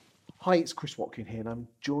Hi, it's Chris Watkin here, and I'm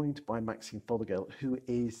joined by Maxine Fothergill, who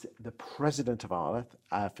is the president of Arla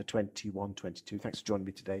for 21-22. Thanks for joining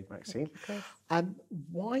me today, Maxine. Chris.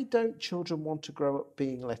 Why don't children want to grow up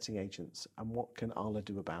being letting agents, and what can Arla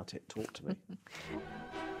do about it? Talk to me.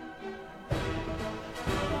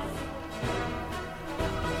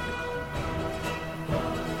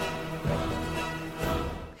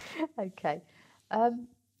 Okay.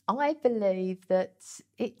 I believe that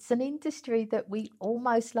it's an industry that we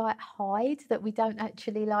almost like hide, that we don't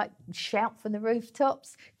actually like shout from the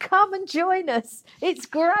rooftops. Come and join us. It's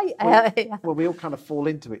great out here. Well, we all kind of fall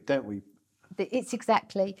into it, don't we? It's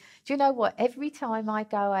exactly. Do you know what? Every time I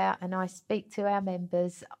go out and I speak to our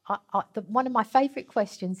members, one of my favourite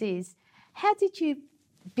questions is, how did you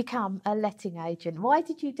become a letting agent? Why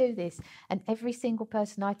did you do this? And every single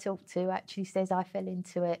person I talk to actually says, I fell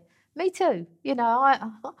into it. Me too. You know,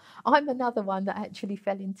 I'm another one that actually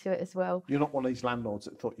fell into it as well. You're not one of these landlords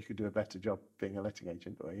that thought you could do a better job being a letting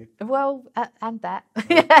agent, are you? Well, and that.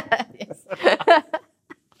 Yes.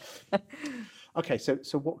 Okay,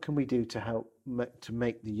 so what can we do to help to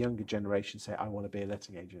make the younger generation say, I want to be a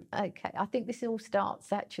letting agent? Okay, I think this all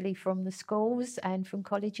starts actually from the schools and from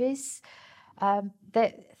colleges.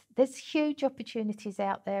 There's huge opportunities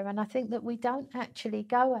out there, and I think that we don't actually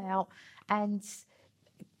go out and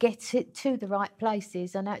get it to the right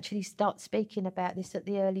places and actually start speaking about this at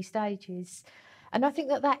the early stages. And I think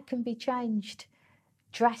that that can be changed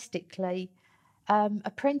drastically.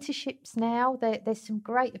 Apprenticeships now, there's some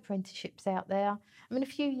great apprenticeships out there. I mean, a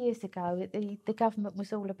few years ago, the government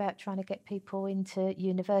was all about trying to get people into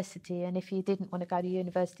university, and if you didn't want to go to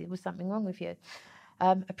university, there was something wrong with you.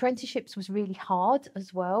 Apprenticeships was really hard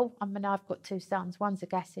as well. I mean, I've got two sons. One's a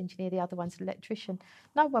gas engineer, the other one's an electrician.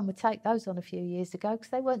 No one would take those on a few years ago because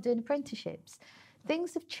they weren't doing apprenticeships.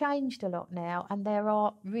 Things have changed a lot now, and there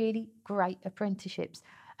are really great apprenticeships.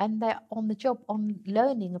 And they're on the job, on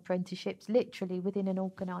learning apprenticeships, literally within an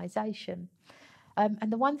organisation.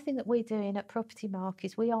 And the one thing that we're doing at Property Mark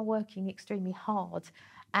is we are working extremely hard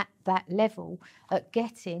at that level at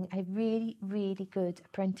getting a really, really good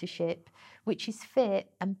apprenticeship which is fit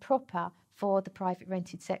and proper for the private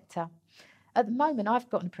rented sector. At the moment, I've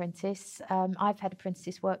got an apprentice. I've had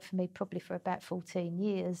apprentices work for me probably for about 14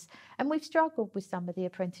 years. And we've struggled with some of the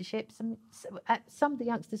apprenticeships. And some of the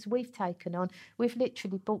youngsters we've taken on, we've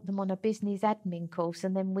literally brought them on a business admin course,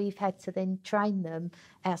 and then we've had to then train them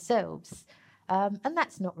ourselves. And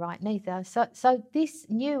that's not right neither. So this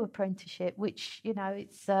new apprenticeship, which, you know,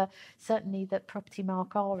 it's certainly that Property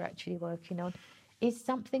Mark are actually working on, is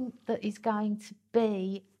something that is going to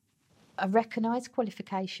be a recognised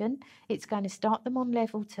qualification. It's going to start them on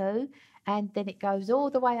level 2, and then it goes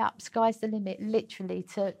all the way up, sky's the limit, literally,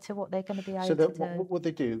 to what they're going to be able to do. What would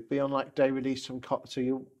they do? Be on like day release from so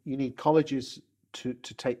you need colleges to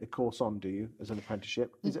take the course on, do you, as an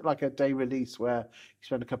apprenticeship? Is it like a day release where you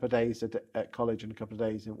spend a couple of days at college and a couple of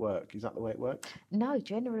days at work? Is that the way it works? No,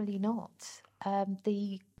 generally not.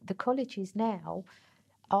 The colleges now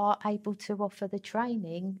are able to offer the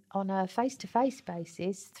training on a face-to-face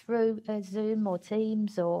basis through Zoom or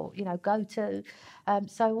Teams or, you know, GoTo.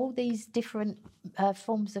 So all these different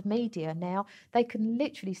forms of media now, they can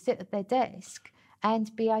literally sit at their desk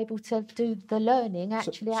and be able to do the learning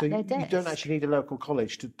actually at their desk. You don't actually need a local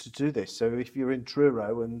college to do this. So if you're in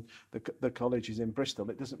Truro and the college is in Bristol,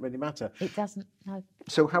 it doesn't really matter. It doesn't, no.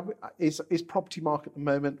 So is Property Mark at the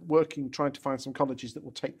moment trying to find some colleges that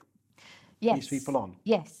will take these people on?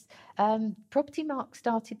 Yes. Property Mark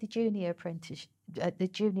started the junior apprentice, the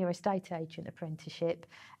junior estate agent apprenticeship,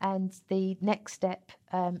 and the next step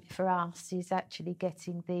for us is actually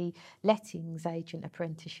getting the lettings agent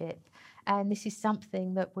apprenticeship. And this is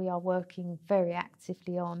something that we are working very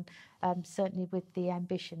actively on, certainly with the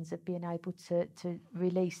ambitions of being able to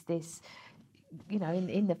release this, you know,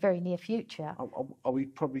 in the very near future. Are we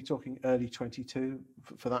probably talking early 22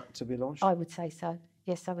 for that to be launched? I would say so.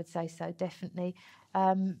 Yes, I would say so, definitely.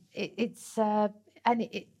 At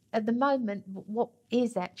the moment, what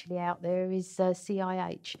is actually out there is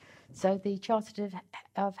CIH, so the Chartered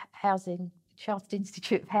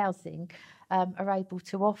Institute of Housing are able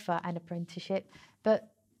to offer an apprenticeship,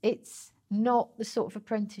 but it's not the sort of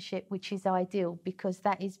apprenticeship which is ideal, because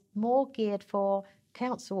that is more geared for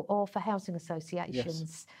council or for housing associations.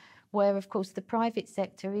 Yes. Where, of course, the private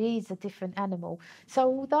sector is a different animal. So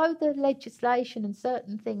although the legislation and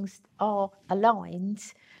certain things are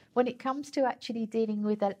aligned, when it comes to actually dealing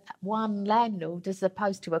with one landlord as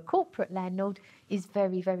opposed to a corporate landlord is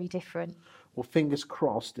very, very different. Well, fingers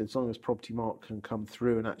crossed, as long as Property Mark can come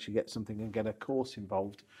through and actually get something and get a course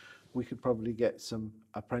involved, we could probably get some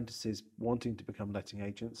apprentices wanting to become letting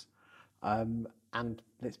agents. And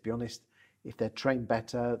let's be honest, if they're trained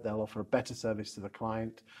better, they'll offer a better service to the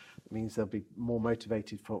client. It means they'll be more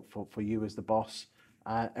motivated for you as the boss.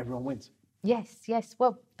 Everyone wins. Yes, yes.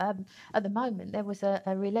 Well, at the moment, there was a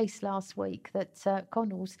release last week that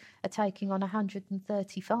Connells are taking on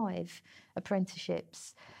 135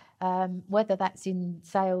 apprenticeships. Whether that's in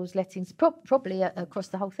sales, lettings, probably across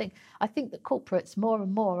the whole thing. I think that corporates more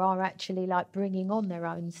and more are actually like bringing on their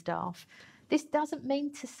own staff. This doesn't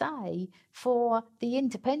mean to say for the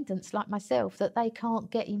independents like myself that they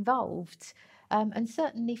can't get involved. And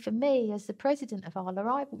certainly for me, as the president of Arla,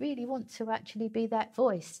 I really want to actually be that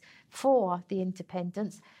voice for the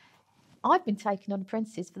independents. I've been taking on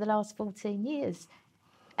apprentices for the last 14 years.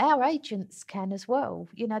 Our agents can as well.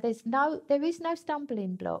 You know, there is no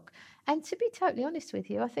stumbling block. And to be totally honest with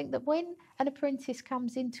you, I think that when an apprentice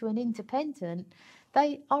comes into an independent,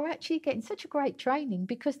 they are actually getting such a great training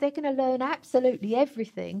because they're going to learn absolutely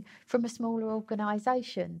everything from a smaller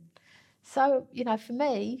organisation. So, you know, for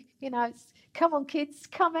me, you know, it's, come on, kids,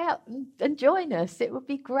 come out and join us. It would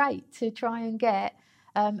be great to try and get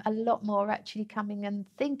a lot more actually coming and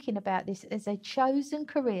thinking about this as a chosen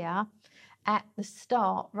career at the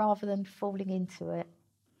start rather than falling into it.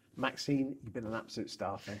 Maxine, you've been an absolute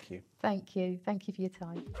star. Thank you. Thank you. Thank you for your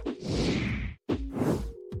time.